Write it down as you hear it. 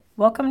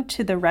Welcome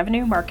to the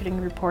Revenue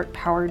Marketing Report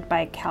powered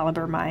by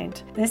Caliber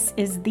Mind. This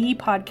is the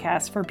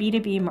podcast for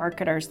B2B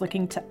marketers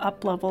looking to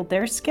up-level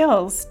their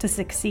skills to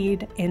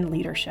succeed in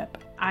leadership.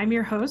 I'm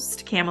your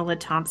host, Kamala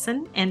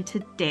Thompson, and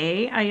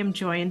today I am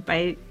joined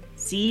by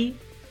Z.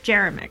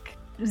 Jeremick.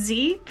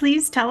 Z,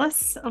 please tell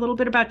us a little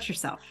bit about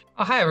yourself.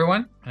 Oh, hi,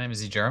 everyone. My name is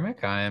Z.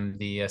 Jeremick. I am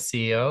the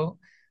CEO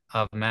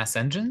of Mass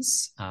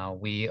Engines.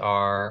 We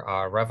are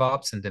a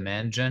RevOps and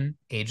demand gen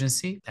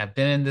agency. I've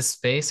been in this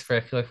space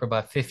for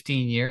about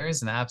 15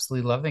 years and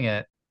absolutely loving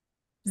it.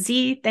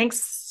 Z,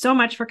 thanks so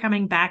much for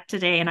coming back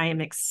today, and I am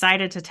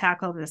excited to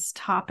tackle this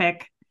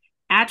topic.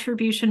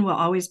 Attribution will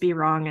always be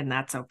wrong, and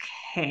that's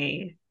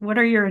okay. What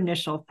are your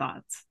initial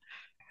thoughts?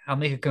 I'll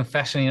make a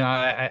confession.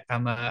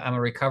 I'm a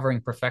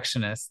recovering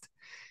perfectionist,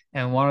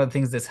 and one of the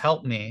things that's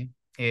helped me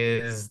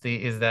is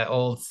that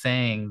old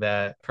saying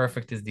that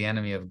perfect is the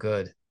enemy of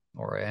good,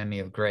 or enemy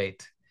of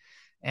great.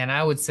 And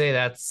I would say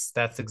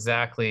that's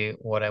exactly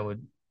what I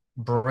would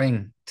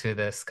bring to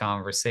this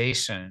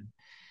conversation.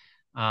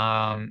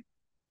 And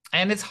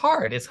it's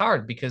hard. It's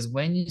hard because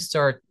when you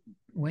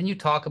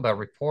talk about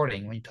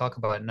reporting, when you talk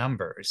about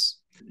numbers,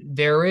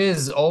 there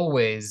is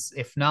always,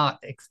 if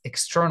not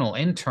external,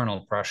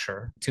 internal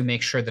pressure to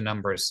make sure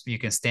you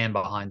can stand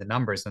behind the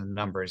numbers and the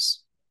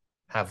numbers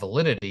have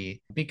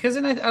validity. Because,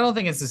 and I don't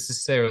think it's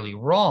necessarily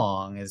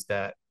wrong, is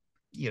that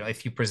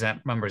if you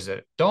present numbers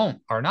that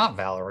are not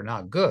valid or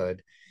not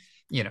good,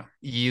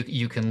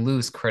 you can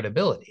lose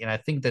credibility. And I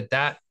think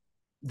that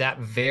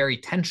very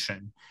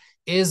tension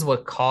is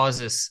what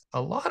causes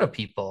a lot of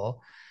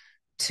people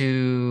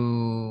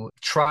to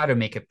try to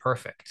make it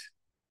perfect.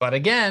 But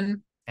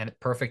again, and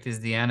perfect is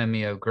the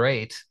enemy of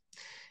great.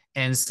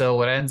 And so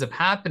what ends up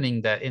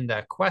happening, that in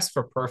that quest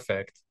for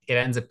perfect, it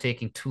ends up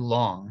taking too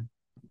long.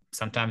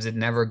 Sometimes it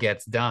never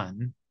gets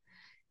done.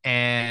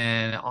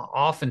 And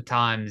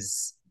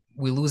oftentimes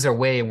we lose our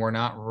way, and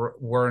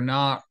we're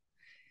not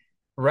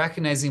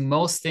recognizing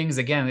most things.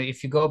 Again,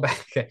 if you go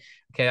back,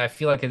 okay, I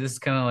feel like this is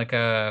kind of like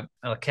a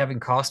Kevin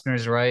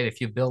Costner's, right?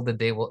 If you build it,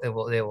 they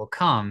will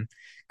come,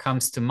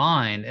 comes to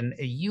mind. And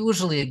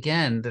usually,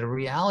 again, the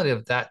reality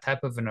of that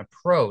type of an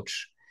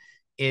approach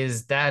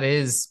is that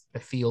is a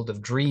field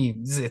of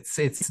dreams.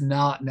 It's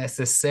not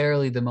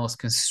necessarily the most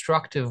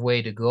constructive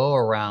way to go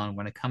around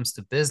when it comes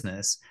to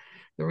business.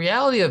 The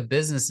reality of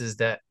business is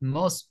that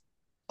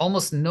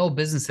almost no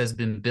business has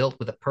been built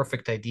with a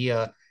perfect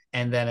idea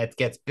and then it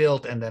gets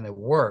built and then it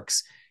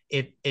works.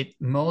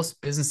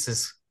 Most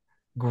businesses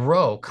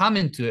come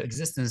into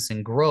existence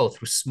and grow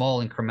through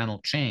small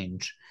incremental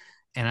change.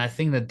 And I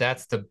think that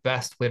that's the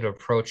best way to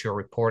approach your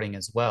reporting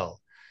as well.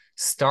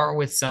 Start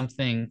with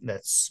something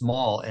that's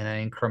small and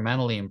then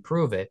incrementally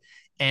improve it.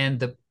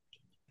 And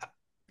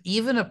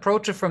even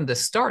approach it from the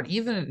start,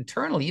 even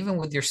internally, even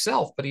with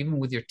yourself, but even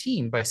with your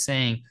team, by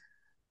saying,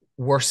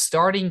 we're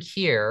starting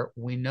here.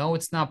 We know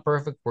it's not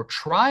perfect. We're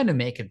trying to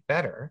make it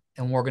better,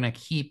 and we're going to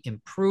keep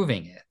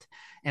improving it.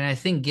 And I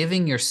think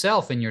giving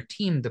yourself and your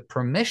team the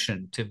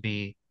permission to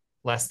be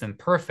less than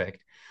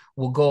perfect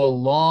will go a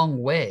long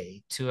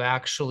way to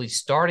actually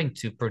starting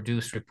to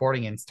produce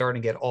reporting and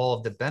starting to get all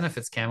of the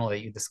benefits, Camel, that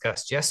you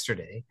discussed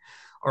yesterday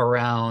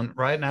around,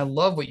 right? And I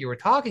love what you were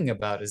talking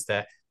about, is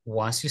that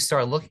once you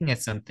start looking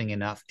at something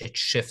enough, it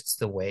shifts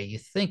the way you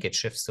think. It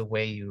shifts the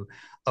way you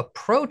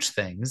approach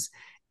things.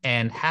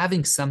 And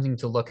having something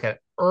to look at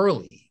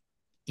early,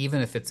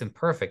 even if it's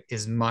imperfect,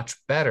 is much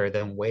better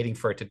than waiting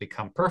for it to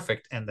become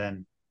perfect and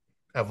then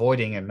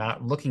avoiding and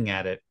not looking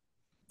at it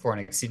for an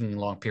exceedingly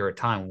long period of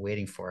time,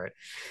 waiting for it.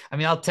 I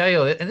mean, I'll tell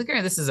you, and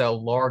again, this is a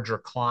larger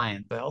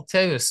client, but I'll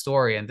tell you a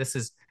story, and this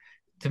is,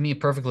 to me,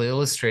 perfectly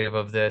illustrative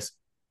of this.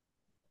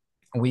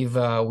 We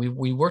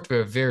worked with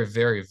a very,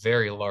 very,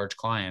 very large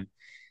client,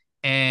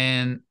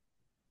 and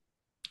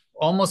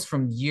almost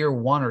from year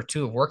 1 or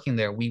 2 of working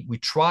there, we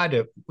try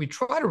to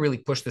really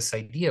push this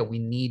idea. We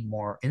need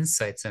more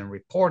insights and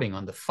reporting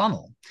on the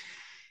funnel,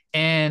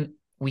 and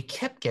we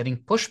kept getting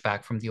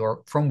pushback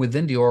from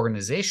within the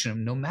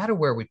organization. No matter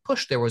where we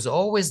pushed, there was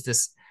always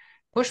this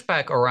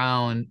pushback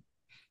around,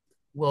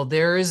 well,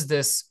 there is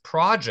this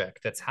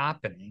project that's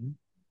happening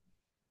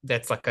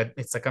it's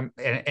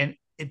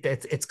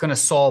going to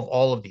solve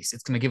all of these.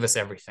 It's going to give us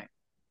everything.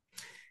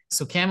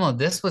 So, Kamala,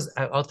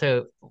 I'll tell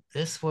you,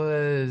 this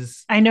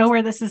was... I know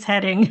where this is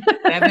heading.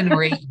 7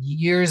 or 8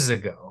 years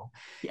ago.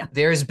 Yeah.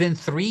 There's been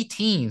 3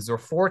 teams or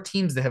 4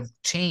 teams that have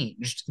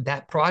changed.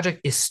 That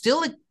project is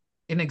still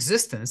in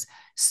existence,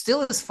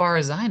 still, as far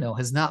as I know,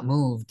 has not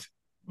moved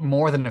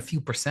more than a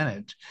few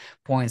percentage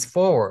points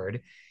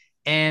forward.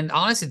 And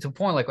honestly, to a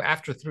point, like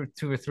after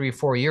 2 or 3 or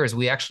 4 years,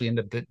 we actually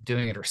ended up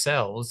doing it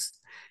ourselves,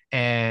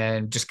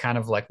 and just kind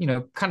of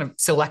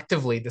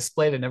selectively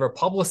displayed it, never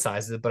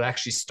publicized it, but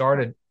actually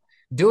started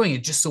doing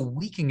it just so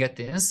we can get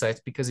the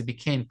insights, because it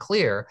became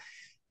clear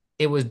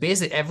it was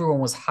basically everyone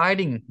was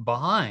hiding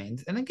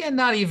behind. And again,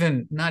 not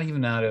even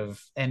out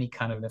of any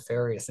kind of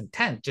nefarious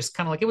intent, just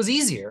kind of like it was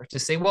easier to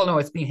say, well, no,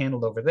 it's being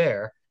handled over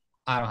there,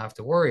 I don't have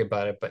to worry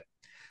about it. But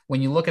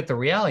when you look at the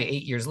reality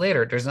 8 years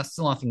later, there's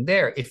still nothing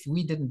there. If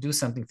we didn't do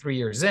something 3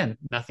 years in,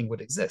 nothing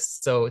would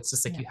exist. So it's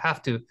just like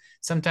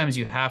sometimes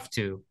you have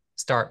to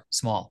start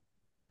small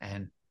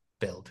and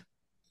build.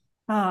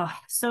 Oh,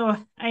 so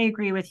I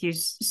agree with you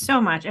so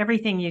much,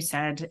 everything you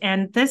said.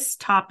 And this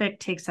topic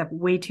takes up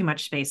way too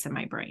much space in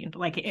my brain.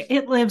 Like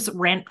it lives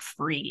rent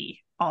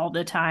free all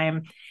the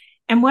time.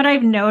 And what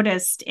I've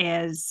noticed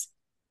is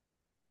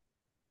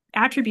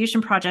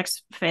attribution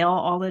projects fail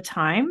all the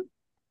time.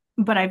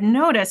 But I've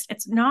noticed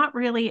it's not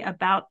really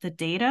about the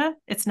data.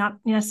 It's not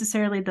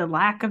necessarily the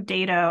lack of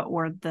data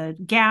or the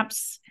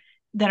gaps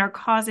that are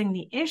causing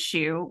the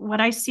issue.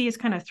 What I see is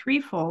kind of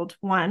threefold.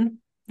 One,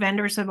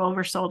 vendors have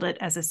oversold it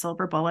as a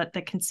silver bullet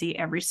that can see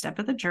every step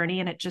of the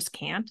journey, and it just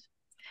can't.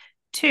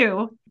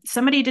 Two,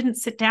 somebody didn't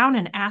sit down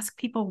and ask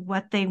people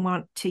what they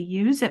want to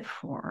use it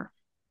for,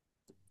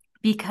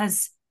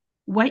 because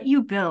what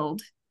you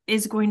build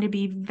is going to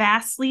be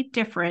vastly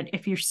different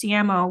if your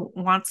CMO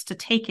wants to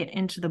take it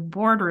into the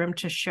boardroom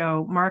to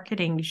show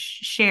marketing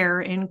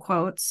share, in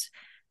quotes,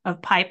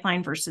 of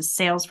pipeline versus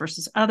sales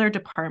versus other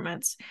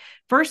departments,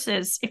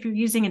 versus if you're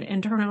using it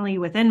internally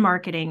within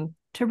marketing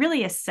to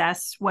really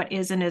assess what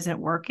is and isn't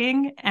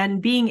working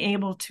and being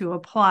able to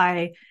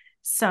apply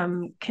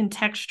some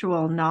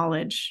contextual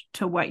knowledge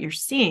to what you're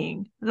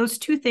seeing. Those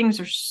two things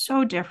are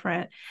so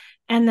different.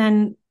 And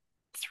then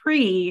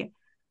three,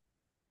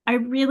 I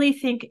really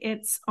think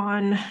it's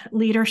on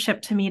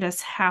leadership to meet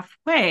us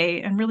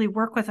halfway and really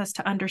work with us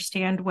to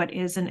understand what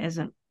is and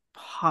isn't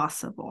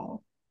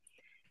possible.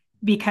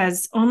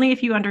 Because only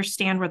if you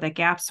understand where the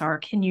gaps are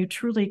can you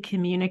truly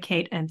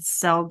communicate and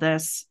sell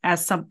this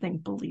as something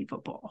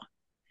believable.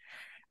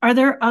 Are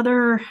there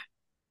other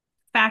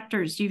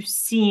factors you've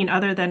seen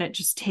other than it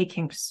just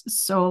taking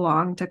so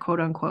long to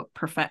quote unquote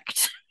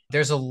perfect?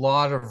 There's a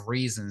lot of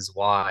reasons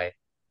why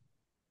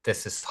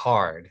this is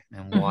hard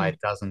and why it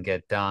doesn't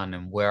get done,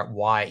 and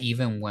why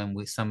even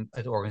when some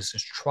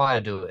organizations try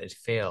to do it, it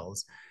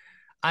fails.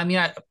 I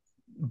mean,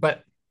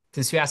 but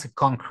since you ask a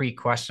concrete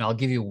question, I'll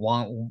give you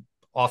one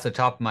off the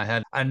top of my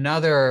head.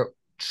 Another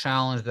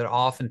challenge that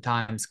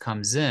oftentimes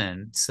comes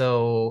in.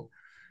 So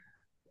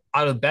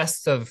out of the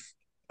best of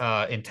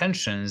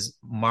intentions,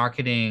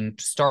 marketing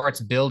starts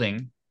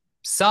building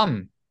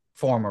some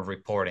form of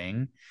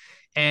reporting.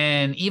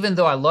 And even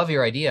though I love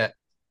your idea,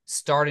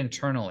 start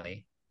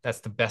internally.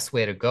 That's the best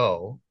way to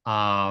go.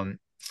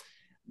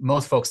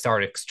 Most folks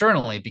start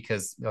externally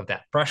because of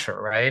that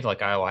pressure, right?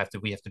 Like,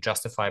 we have to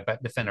justify,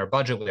 defend our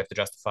budget. We have to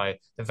justify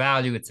the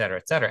value, et cetera,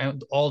 et cetera.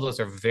 And all those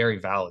are very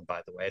valid,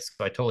 by the way.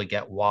 So I totally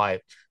get why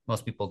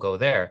most people go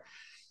there.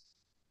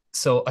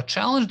 So a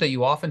challenge that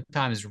you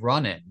oftentimes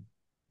run in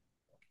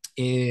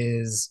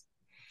is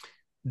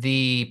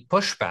the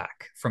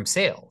pushback from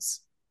sales.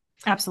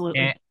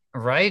 Absolutely.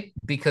 Right?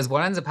 Because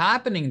what ends up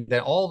happening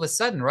that all of a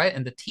sudden, right?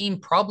 And the team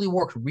probably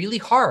worked really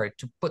hard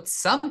to put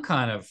some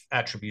kind of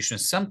attribution,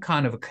 some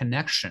kind of a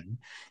connection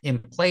in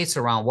place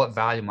around what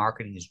value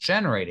marketing is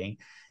generating.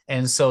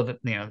 And so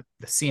that, the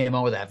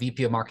CMO or that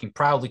VP of marketing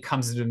proudly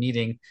comes to the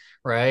meeting,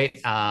 right?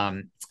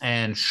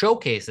 And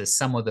showcases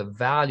some of the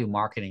value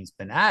marketing's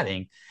been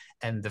adding.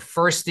 And the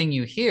first thing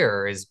you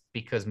hear is,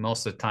 because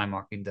most of the time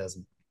marketing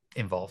doesn't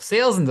involve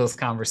sales in those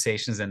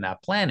conversations and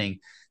that planning,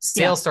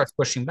 sales starts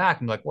pushing back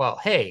and like, well,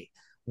 hey,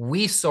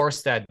 we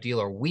sourced that deal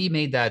or we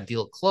made that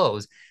deal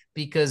close,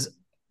 because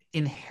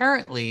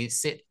inherently,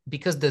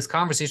 because those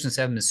conversations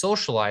haven't been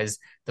socialized,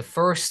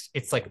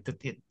 it's like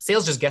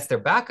sales just gets their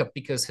backup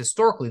because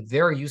historically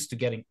they're used to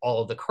getting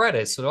all of the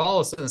credit. So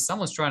all of a sudden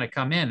someone's trying to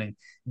come in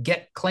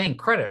and claim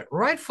credit,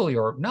 rightfully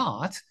or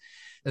not,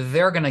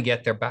 they're going to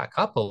get their back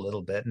up a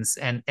little bit.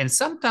 And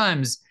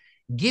sometimes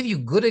give you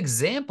good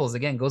examples.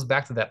 Again, goes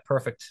back to that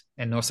perfect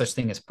and no such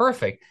thing as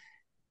perfect.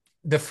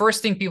 The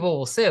first thing people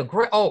will say,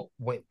 oh,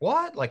 wait,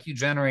 what? Like, you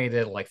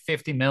generated like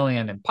 50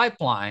 million in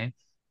pipeline.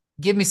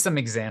 Give me some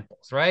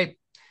examples, right?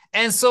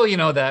 And so,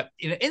 that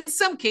in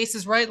some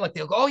cases, right, like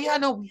they'll go, oh yeah,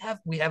 no,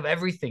 we have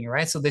everything,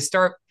 right? So they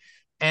start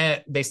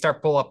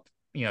pull up,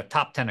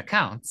 top 10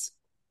 accounts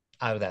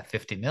out of that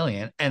 50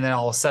 million. And then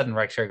all of a sudden,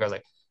 right, Sherry goes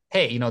like,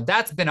 hey,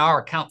 that's been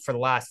our account for the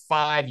last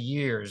 5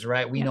 years,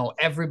 right? We know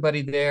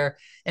everybody there.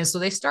 And so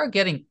they start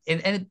getting,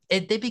 and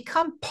they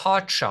become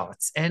pot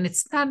shots. And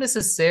it's not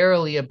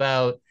necessarily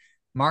about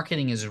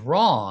marketing is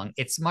wrong.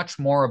 It's much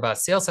more about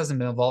sales hasn't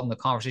been involved in the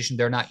conversation.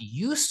 They're not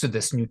used to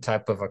this new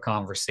type of a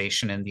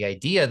conversation. And the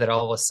idea that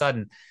all of a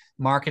sudden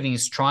marketing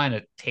is trying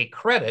to take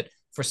credit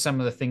for some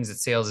of the things that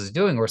sales is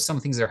doing or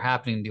some things that are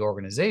happening in the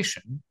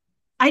organization.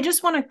 I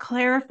just want to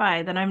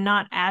clarify that I'm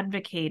not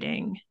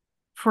advocating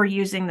for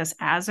using this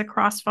as a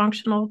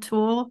cross-functional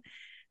tool.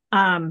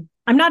 I'm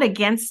not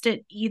against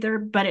it either,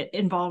 but it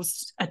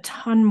involves a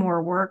ton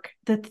more work.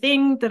 The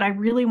thing that I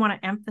really want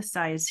to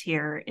emphasize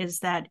here is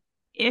that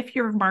if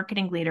your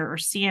marketing leader or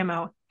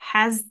CMO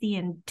has the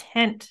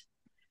intent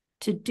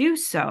to do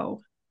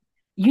so,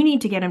 you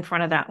need to get in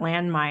front of that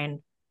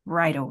landmine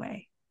right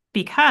away.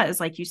 Because,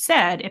 like you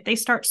said, if they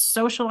start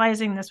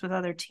socializing this with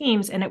other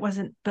teams and it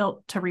wasn't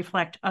built to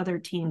reflect other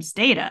teams'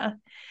 data,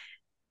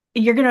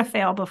 you're going to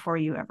fail before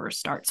you ever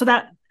start. So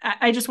that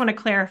I just want to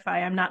clarify.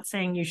 I'm not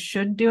saying you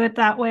should do it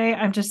that way.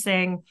 I'm just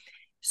saying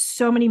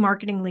so many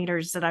marketing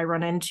leaders that I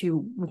run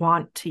into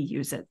want to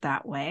use it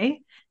that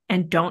way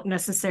and don't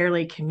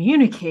necessarily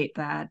communicate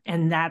that.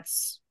 And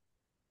that's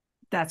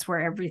where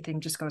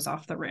everything just goes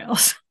off the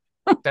rails.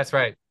 That's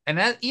right. And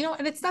that,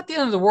 and it's not the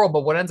end of the world,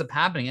 but what ends up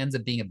happening ends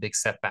up being a big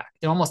setback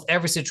in almost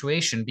every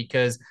situation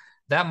because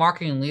that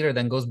marketing leader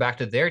then goes back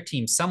to their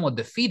team somewhat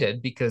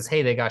defeated because,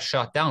 hey, they got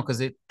shot down because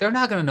they're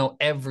not going to know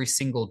every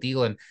single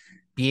deal and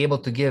be able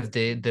to give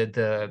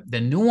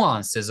the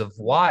nuances of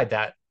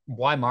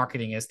why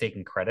marketing is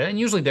taking credit. And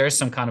usually there's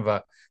some kind of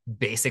a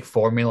basic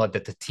formula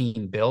that the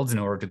team builds in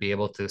order to be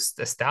able to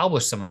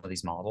establish some of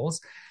these models.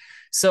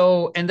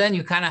 So, and then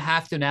you kind of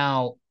have to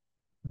now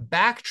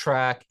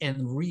backtrack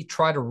and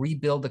try to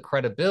rebuild the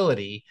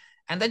credibility,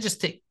 and then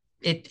just take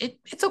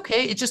it's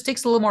okay. It just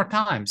takes a little more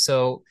time.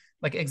 So,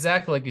 like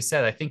exactly like you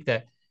said, I think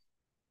that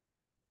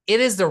it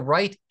is the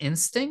right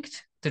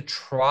instinct to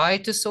try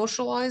to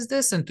socialize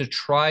this and to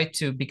try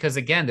to, because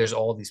again, there's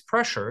all these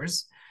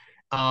pressures.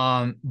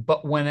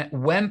 But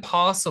when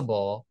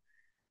possible,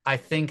 I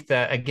think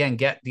that again,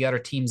 get the other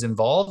teams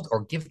involved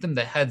or give them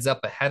the heads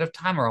up ahead of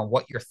time around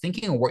what you're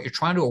thinking or what you're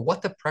trying to do or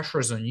what the pressure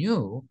is on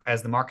you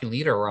as the marketing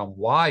leader around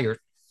why you're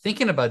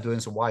thinking about doing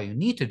this or why you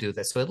need to do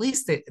this. So at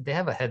least they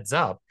have a heads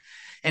up.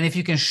 And if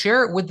you can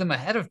share it with them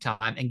ahead of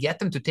time and get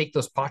them to take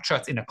those pot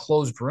shots in a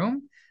closed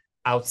room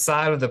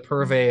outside of the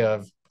purvey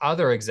of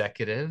other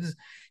executives,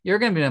 you're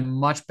going to be in a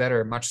much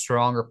better, much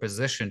stronger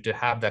position to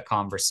have that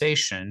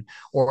conversation,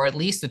 or at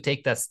least to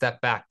take that step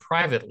back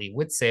privately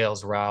with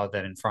sales rather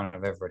than in front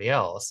of everybody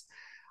else.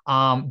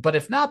 But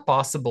if not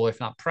possible, if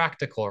not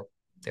practical,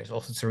 there's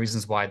all sorts of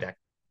reasons why that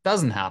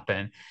doesn't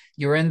happen.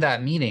 You're in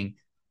that meeting.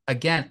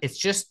 Again, it's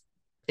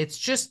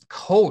just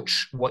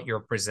coach what you're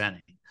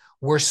presenting.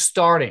 We're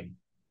starting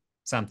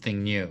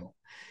something new.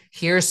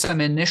 Here's some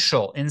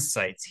initial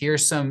insights.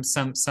 Here's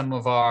some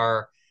of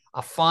our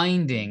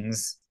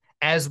findings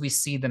as we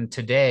see them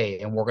today,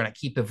 and we're going to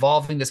keep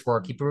evolving this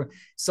work.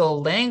 So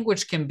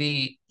language can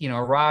be,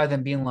 rather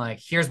than being like,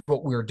 here's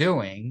what we're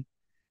doing,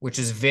 which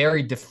is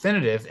very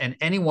definitive, and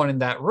anyone in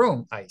that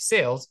room,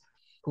 sales,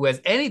 who has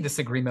any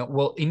disagreement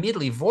will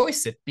immediately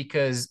voice it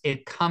because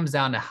it comes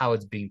down to how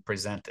it's being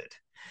presented.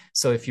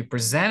 So if you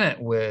present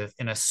it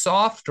in a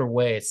softer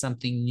way, it's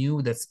something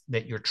new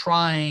that you're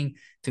trying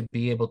to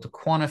be able to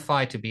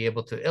quantify, to be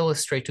able to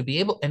illustrate, to be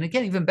able, and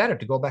again, even better,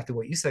 to go back to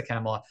what you said,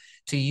 Kamala,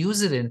 to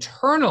use it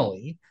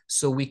internally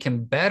so we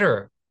can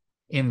better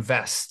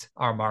invest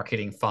our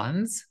marketing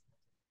funds.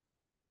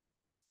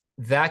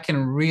 That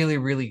can really,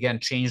 really, again,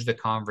 change the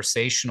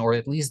conversation or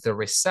at least the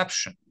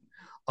reception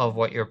of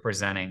what you're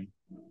presenting.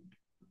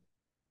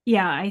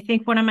 Yeah, I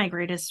think one of my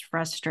greatest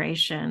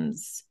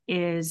frustrations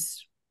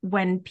is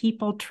when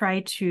people try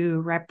to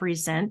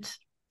represent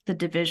the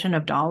division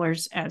of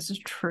dollars as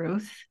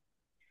truth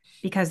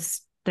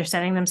because they're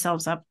setting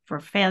themselves up for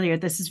failure.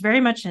 This is very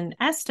much an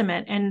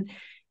estimate. And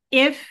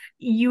if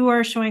you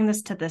are showing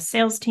this to the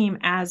sales team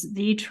as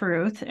the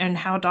truth and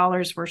how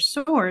dollars were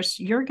sourced,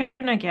 you're going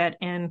to get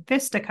in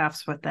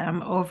fisticuffs with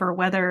them over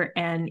whether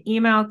an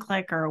email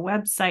click or a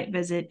website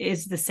visit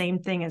is the same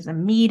thing as a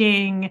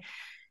meeting.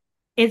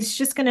 It's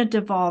just going to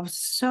devolve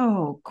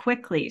so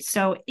quickly.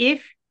 So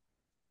if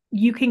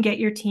you can get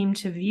your team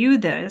to view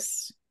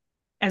this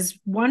as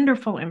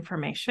wonderful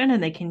information,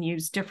 and they can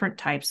use different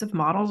types of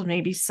models.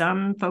 Maybe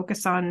some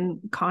focus on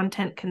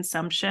content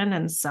consumption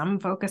and some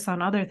focus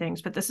on other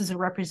things, but this is a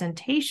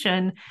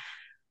representation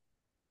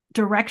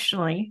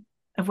directionally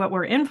of what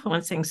we're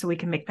influencing so we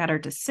can make better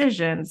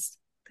decisions.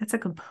 That's a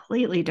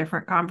completely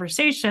different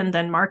conversation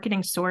than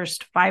marketing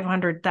sourced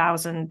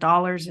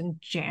 $500,000 in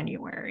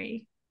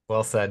January.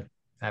 Well said.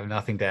 I have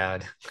nothing to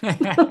add.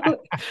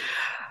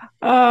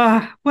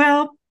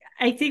 Well,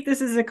 I think this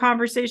is a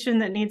conversation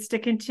that needs to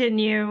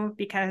continue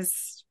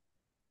because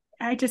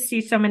I just see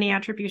so many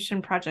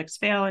attribution projects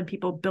fail and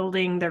people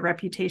building their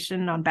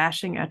reputation on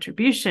bashing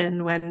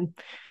attribution when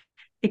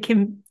it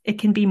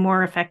can be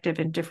more effective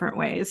in different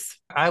ways.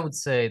 I would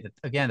say that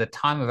again, the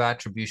time of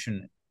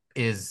attribution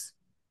is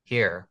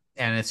here,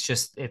 and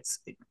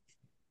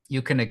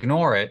you can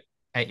ignore it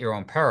at your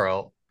own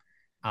peril.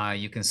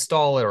 You can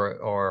stall it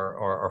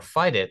or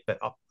fight it, but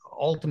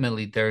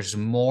ultimately there's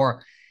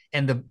more.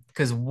 And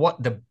because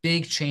what the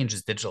big change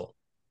is digital.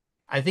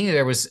 I think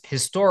there was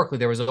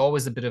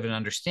always a bit of an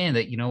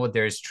understanding that,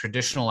 there's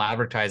traditional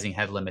advertising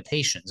had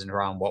limitations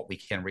around what we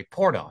can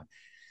report on.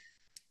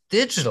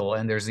 Digital,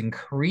 and there's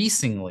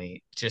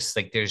increasingly just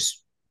like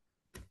there's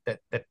that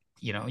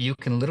you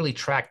can literally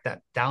track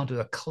that down to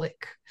a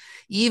click.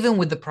 Even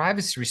with the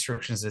privacy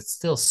restrictions, it's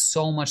still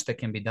so much that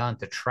can be done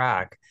to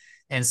track.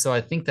 And so I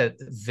think that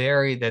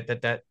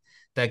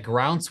that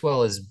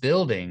groundswell is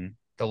building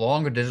the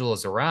longer digital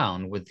is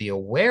around, with the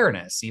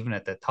awareness, even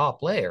at the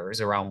top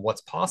layers, around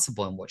what's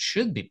possible and what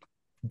should be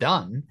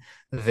done,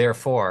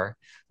 therefore,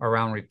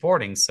 around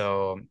reporting.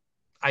 So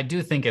I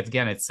do think,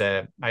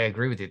 I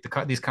agree with you.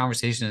 These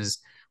conversations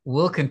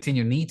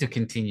need to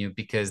continue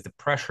because the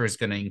pressure is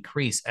going to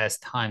increase as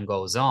time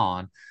goes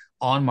on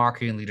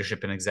marketing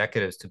leadership and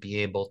executives to be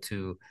able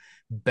to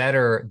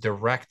better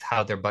direct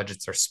how their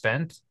budgets are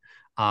spent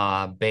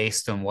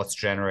based on what's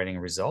generating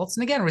results.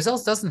 And again,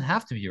 results doesn't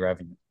have to be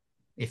revenue.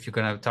 If you're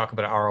going to talk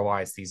about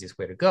ROI, it's the easiest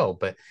way to go.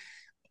 But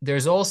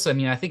there's also, I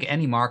mean, I think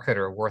any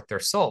marketer worth their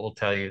salt will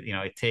tell you,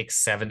 it takes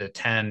 7 to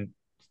 10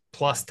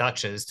 plus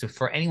touches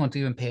for anyone to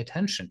even pay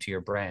attention to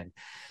your brand.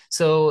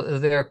 So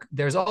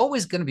there's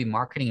always going to be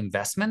marketing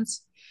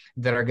investments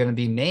that are going to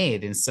be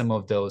made in some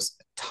of those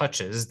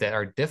touches that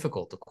are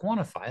difficult to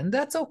quantify. And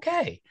that's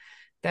okay.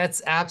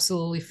 That's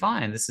absolutely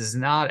fine. This is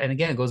not, and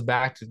again, it goes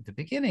back to the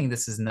beginning.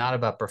 This is not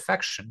about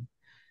perfection.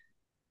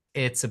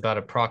 It's about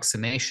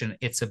approximation.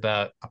 It's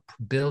about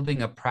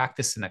building a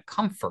practice and a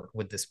comfort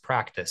with this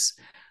practice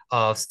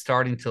of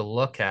starting to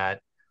look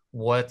at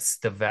what's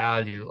the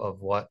value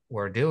of what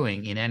we're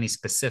doing in any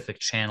specific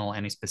channel,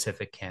 any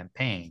specific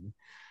campaign.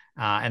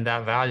 And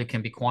that value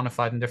can be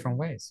quantified in different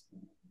ways.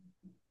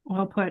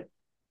 Well put.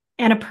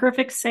 And a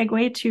perfect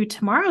segue to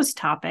tomorrow's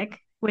topic,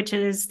 which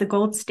is the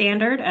gold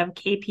standard of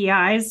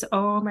KPIs.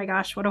 Oh my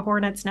gosh, what a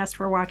hornet's nest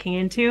we're walking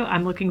into.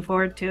 I'm looking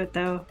forward to it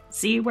though.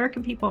 Z, where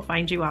can people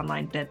find you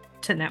online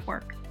to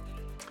network?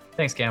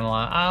 Thanks,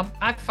 Kamala.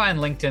 I find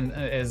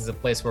LinkedIn is the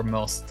place where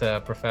most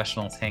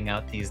professionals hang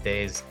out these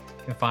days.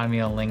 You can find me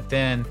on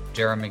LinkedIn,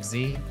 Jeremy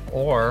McZ,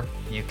 or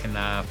you can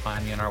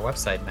find me on our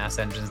website,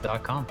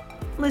 massengines.com.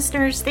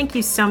 Listeners, thank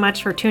you so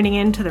much for tuning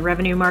in to the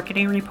Revenue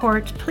Marketing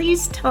Report.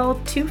 Please tell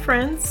 2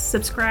 friends,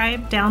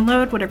 subscribe,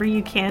 download, whatever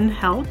you can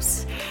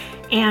helps.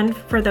 And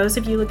for those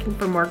of you looking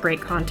for more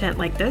great content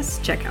like this,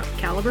 check out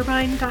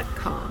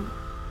calibermind.com.